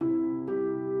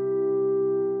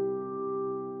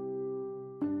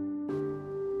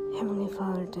Heavenly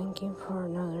Father, thank you for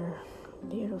another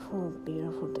beautiful,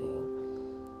 beautiful day.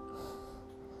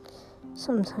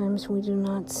 Sometimes we do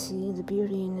not see the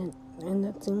beauty in it and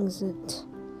the things that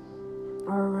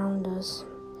are around us,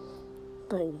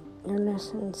 but your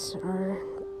lessons are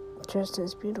just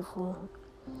as beautiful.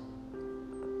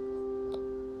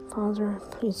 Father,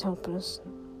 please help us.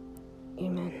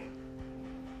 Amen.